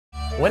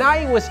When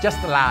I was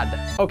just a lad,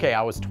 okay,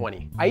 I was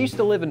 20. I used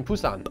to live in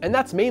Busan, and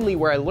that's mainly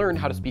where I learned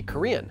how to speak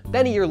Korean.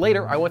 Then a year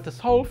later, I went to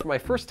Seoul for my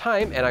first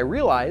time, and I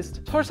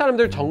realized 서울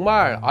사람들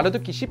정말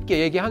알아듣기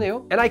쉽게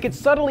얘기하네요. And I could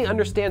subtly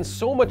understand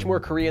so much more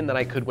Korean than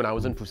I could when I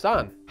was in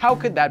Busan. How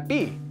could that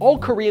be? All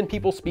Korean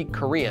people speak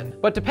Korean,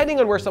 but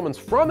depending on where someone's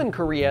from in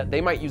Korea,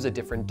 they might use a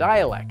different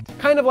dialect.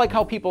 Kind of like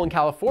how people in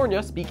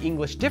California speak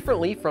English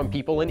differently from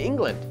people in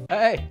England.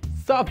 Hey,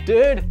 sup,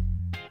 dude?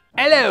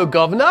 Hello,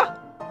 governor!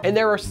 And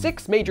there are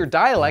 6 major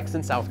dialects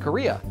in South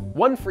Korea,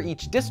 one for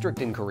each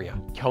district in Korea.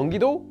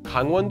 Gyeong-gi-do,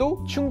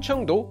 Gangwon-do,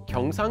 Chung-cheong-do,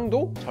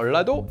 Gyeong-sang-do,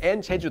 Jeol-la-do,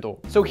 and Jeju-do.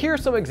 So here are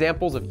some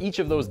examples of each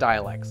of those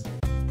dialects.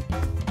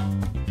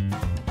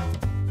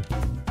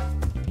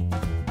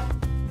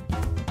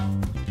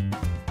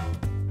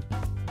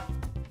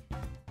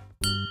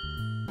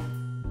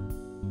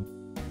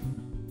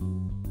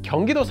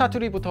 경기도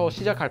사투리부터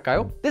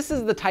시작할까요? This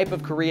is the type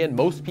of Korean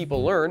most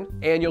people learn,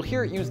 and you'll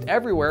hear it used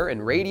everywhere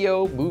in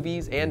radio,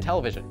 movies, and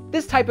television.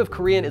 This type of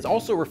Korean is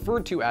also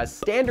referred to as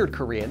Standard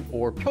Korean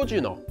or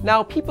표준어.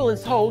 Now, people in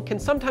Seoul can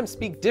sometimes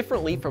speak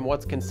differently from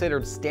what's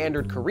considered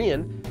Standard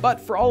Korean, but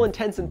for all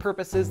intents and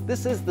purposes,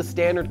 this is the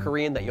Standard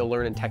Korean that you'll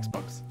learn in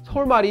textbooks.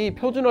 서울말이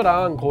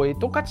표준어랑 거의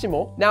똑같지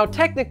뭐? Now,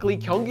 technically,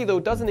 Gyeong-gi-do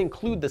doesn't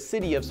include the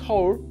city of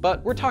Seoul,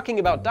 but we're talking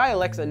about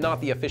dialects and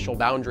not the official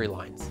boundary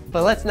lines.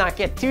 But let's not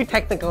get too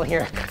technical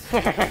here.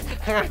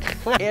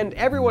 And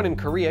everyone in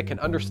Korea can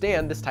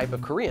understand this type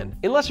of Korean,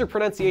 unless your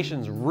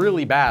pronunciation's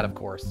really bad, of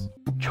course.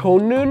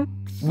 저는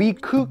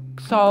미국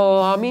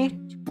사람이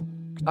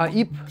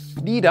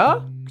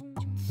아닙니다.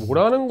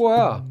 뭐라는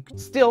거야?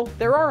 Still,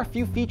 there are a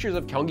few features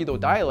of Gyeong-gi-do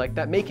dialect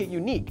that make it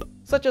unique,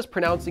 such as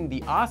pronouncing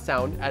the ah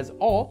sound as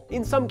all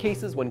in some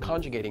cases when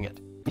conjugating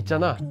it.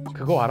 있잖아,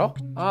 그거 알아?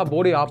 아,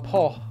 머리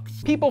아파.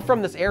 People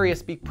from this area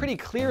speak pretty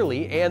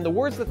clearly, and the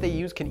words that they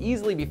use can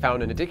easily be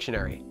found in a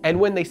dictionary. And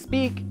when they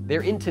speak,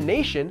 their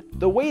intonation,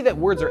 the way that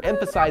words are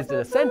emphasized in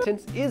a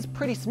sentence, is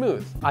pretty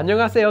smooth.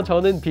 안녕하세요,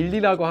 저는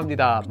빌리라고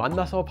합니다.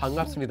 만나서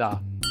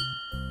반갑습니다.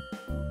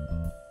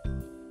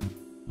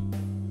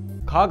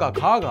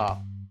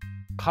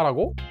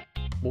 가라고?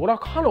 뭐라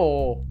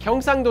카노?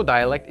 Gyeong-sang-do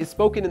dialect is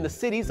spoken in the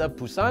cities of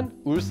Busan,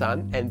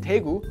 Ulsan, and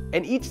Daegu,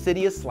 and each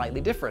city is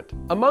slightly different.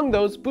 Among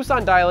those,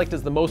 Busan dialect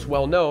is the most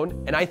well-known,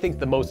 and I think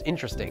the most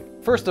interesting.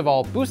 First of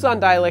all, Busan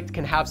dialect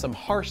can have some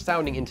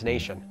harsh-sounding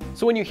intonation.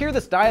 So when you hear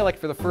this dialect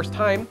for the first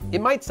time,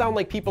 it might sound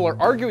like people are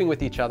arguing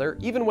with each other,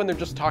 even when they're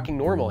just talking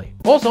normally.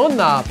 어서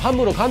온나, 밥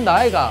먹으러 간다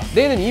아이가.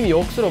 내는 이미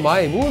억수로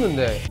많이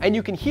먹었는데. And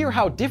you can hear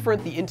how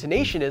different the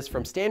intonation is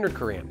from Standard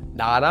Korean.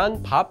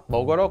 나랑 밥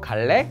먹으러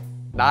갈래?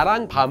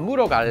 나랑 밥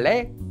먹으러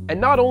갈래?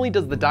 And not only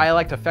does the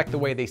dialect affect the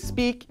way they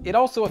speak, it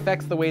also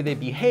affects the way they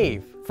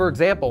behave. For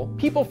example,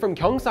 people from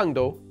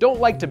Gyeong-sang-do don't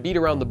like to beat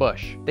around the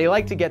bush. They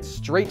like to get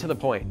straight to the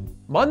point.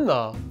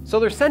 맞나? So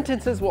their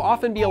sentences will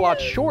often be a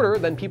lot shorter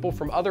than people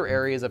from other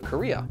areas of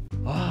Korea.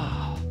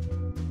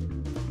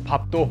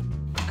 밥도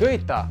그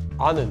있다.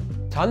 아는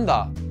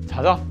잔다.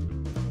 자자.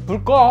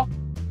 불 꺼.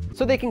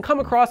 So they can come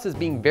across as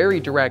being very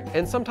direct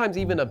and sometimes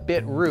even a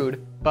bit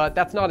rude, but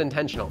that's not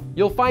intentional.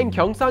 You'll find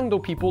Gyeong-sang-do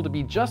people to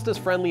be just as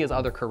friendly as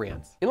other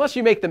Koreans, unless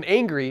you make them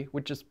angry,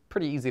 which is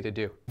pretty easy to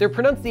do. Their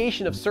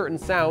pronunciation of certain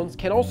sounds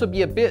can also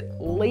be a bit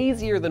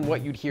lazier than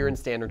what you'd hear in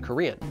Standard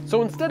Korean.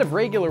 So instead of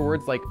regular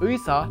words like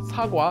의사,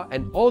 사과,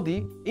 and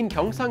어디, in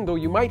Gyeong-sang-do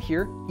you might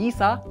hear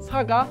이사,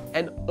 사과,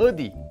 and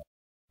어디.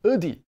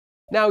 어디.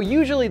 Now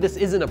usually this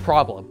isn't a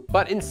problem,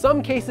 but in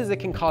some cases it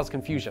can cause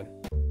confusion.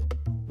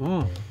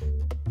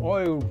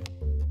 어휴,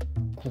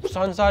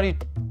 국산쌀이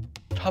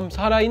참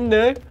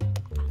살아있네.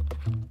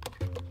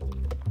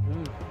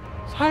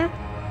 살?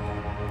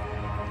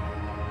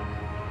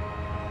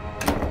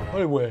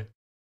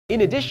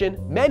 In addition,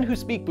 men who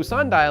speak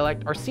Busan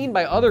dialect are seen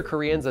by other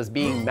Koreans as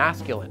being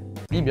masculine.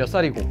 네 몇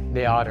살이고?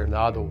 내 아들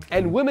나도.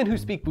 And women who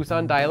speak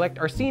Busan dialect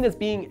are seen as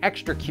being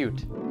extra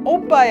cute.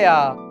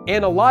 오빠야!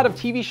 And a lot of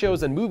TV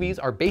shows and movies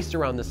are based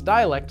around this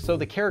dialect, so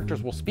the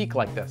characters will speak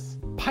like this.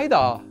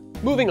 파이다.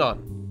 Moving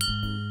on.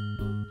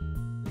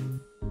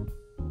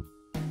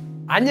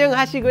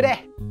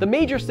 안녕하시그래. The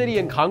major city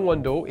in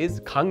Gangwon-do is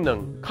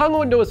Gangneung.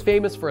 Gangwon-do is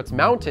famous for its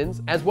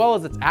mountains as well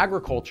as its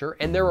agriculture,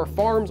 and there are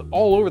farms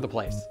all over the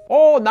place.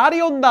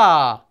 날이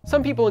온다.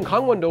 Some people in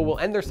Gangwon-do will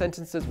end their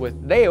sentences with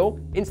레요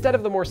instead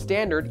of the more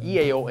standard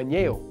이에요 and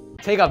예요.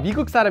 제가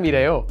미국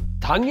사람이래요.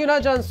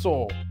 당연하지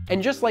않소.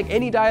 And just like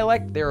any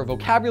dialect, there are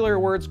vocabulary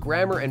words,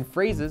 grammar, and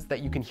phrases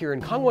that you can hear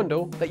in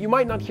Gangwon-do that you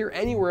might not hear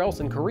anywhere else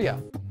in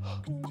Korea.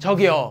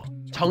 저기요,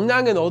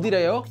 정랑은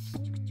어디래요?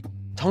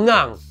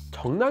 정랑.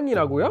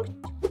 정랑이라고요?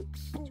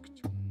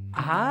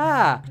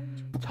 아,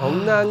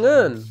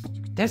 정랑은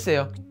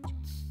됐어요.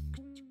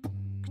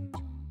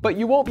 But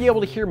you won't be able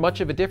to hear much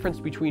of a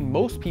difference between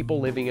most people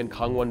living in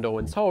Gangwon-do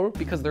and Seoul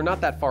because they're not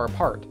that far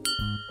apart.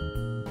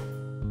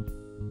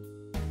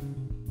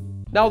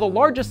 Now, the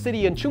largest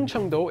city in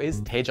Chung-cheong-do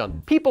is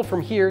Daejeon. People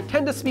from here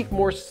tend to speak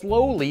more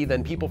slowly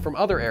than people from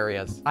other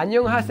areas.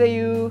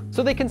 안녕하세요.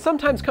 So they can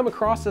sometimes come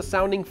across as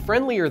sounding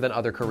friendlier than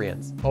other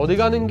Koreans. 어디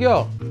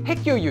가는겨?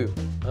 핵교유.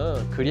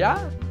 그래?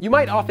 You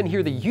might often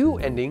hear the U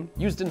ending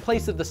used in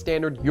place of the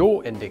standard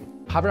요 ending.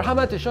 밥을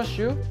하나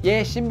드셨슈?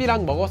 예,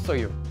 신비랑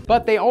먹었어요.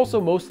 But they also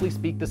mostly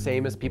speak the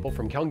same as people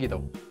from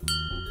Gyeong-gi-do.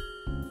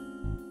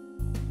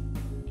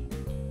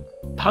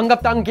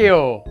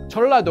 반갑단게요.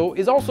 Jeol-la-do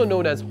is also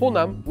known as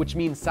Honam, which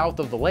means south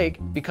of the lake,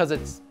 because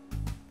it's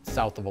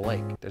south of a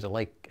lake. There's a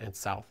lake and it's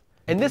south.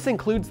 And this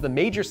includes the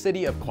major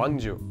city of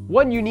Gwangju.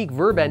 One unique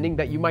verb ending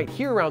that you might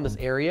hear around this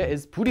area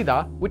is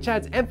부리다, which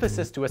adds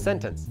emphasis to a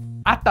sentence.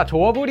 아따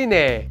좋아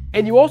부리네.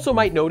 And you also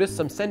might notice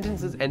some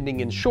sentences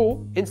ending in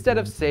sho instead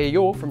of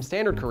세요 from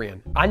Standard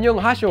Korean.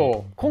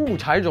 안녕하쇼. 공부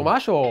잘 좀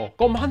하쇼.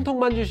 껌 한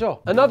통만 주쇼.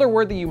 Another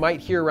word that you might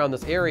hear around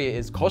this area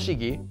is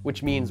거시기,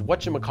 which means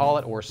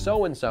whatchamacallit or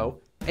so-and-so,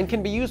 and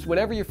can be used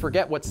whenever you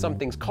forget what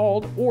something's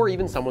called or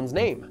even someone's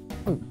name.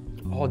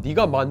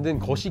 네가 만든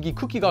거시기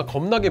쿠키가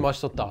겁나게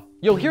맛있었다.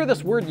 You'll hear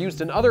this word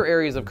used in other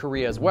areas of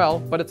Korea as well,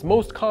 but it's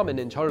most common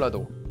in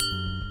Jeol-la-do.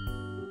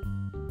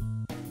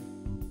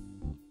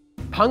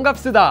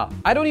 반갑습니다.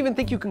 I don't even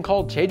think you can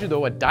call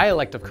Jeju-do a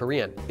dialect of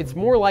Korean. It's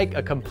more like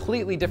a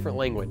completely different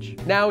language.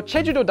 Now,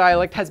 Jeju-do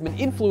dialect has been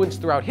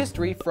influenced throughout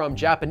history from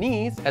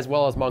Japanese as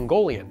well as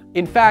Mongolian.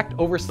 In fact,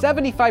 over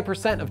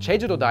 75% of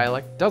Jeju-do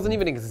dialect doesn't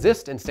even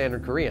exist in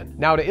Standard Korean.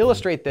 Now, to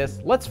illustrate this,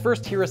 let's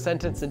first hear a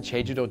sentence in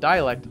Jeju-do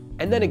dialect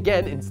and then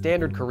again in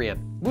Standard Korean.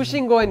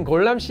 무신고엔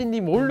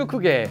골람신니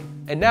모르크게.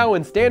 And now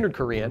in Standard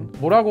Korean,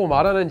 뭐라고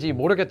말하는지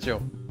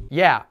모르겠죠.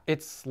 Yeah,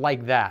 it's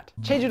like that.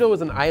 Jeju-do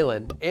is an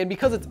island, and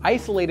because it's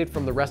isolated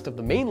from the rest of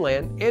the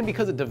mainland, and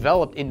because it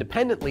developed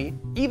independently,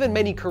 even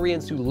many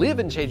Koreans who live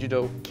in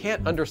Jeju-do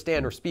can't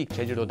understand or speak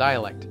Jeju-do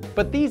dialect.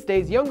 But these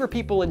days, younger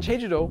people in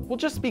Jeju-do will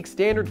just speak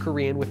Standard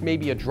Korean with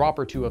maybe a drop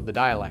or two of the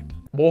dialect.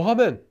 뭐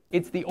하면?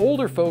 It's the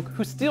older folk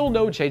who still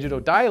know Jeju-do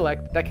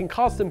dialect that can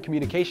cause some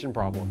communication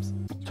problems.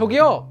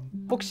 저기요,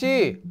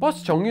 혹시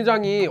버스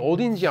정류장이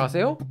어딘지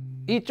아세요?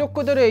 이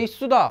쪼끄들에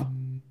있수다.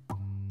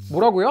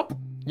 뭐라고요?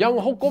 양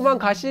호꼬만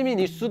가시민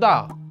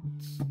있수다.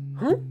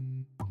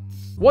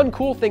 One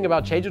cool thing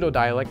about Jeju-do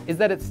dialect is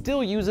that it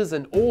still uses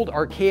an old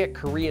archaic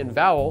Korean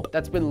vowel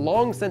that's been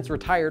long since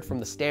retired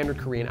from the standard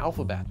Korean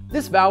alphabet.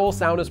 This vowel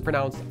sound is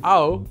pronounced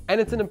ao, and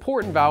it's an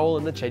important vowel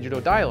in the Jeju-do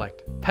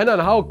dialect.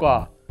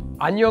 편안하오과.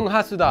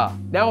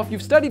 안녕하수다. Now, if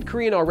you've studied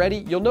Korean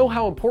already, you'll know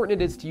how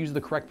important it is to use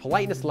the correct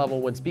politeness level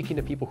when speaking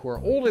to people who are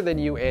older than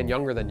you and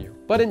younger than you.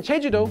 But in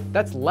Jeju-do,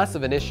 that's less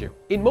of an issue.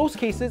 In most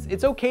cases,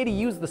 it's okay to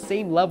use the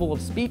same level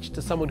of speech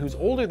to someone who's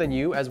older than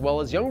you as well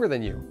as younger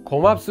than you.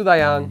 고맙수다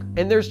양.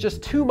 And there's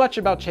just too much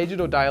about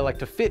Jeju-do dialect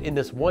to fit in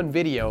this one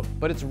video,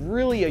 but it's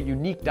really a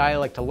unique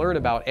dialect to learn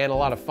about and a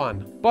lot of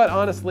fun. But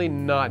honestly,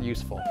 not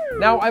useful.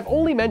 Now, I've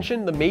only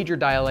mentioned the major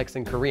dialects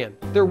in Korean.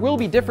 There will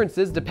be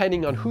differences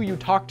depending on who you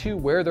talk to,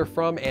 where they're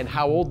from, and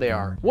how old they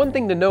are. One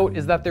thing to note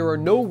is that there are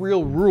no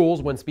real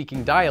rules when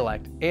speaking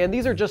dialect, and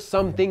these are just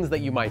some things that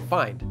you might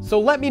find. So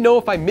let me know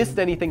if I missed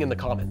anything in the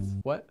comments.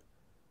 What?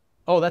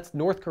 Oh, that's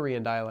North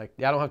Korean dialect.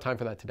 Yeah, I don't have time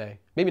for that today.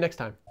 Maybe next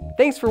time.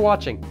 Thanks for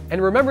watching, and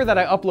remember that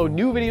I upload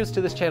new videos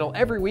to this channel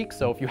every week,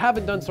 so if you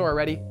haven't done so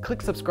already,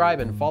 click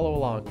subscribe and follow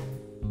along.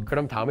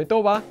 그럼 다음에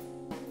또 봐.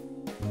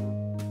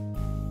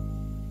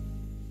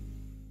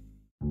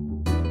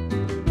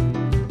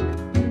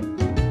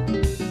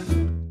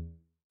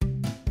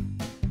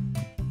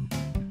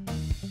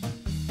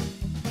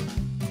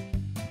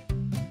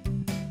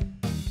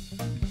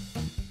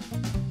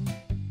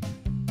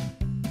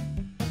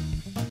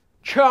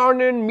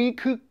 저는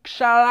미국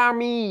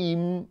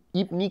사람입니다.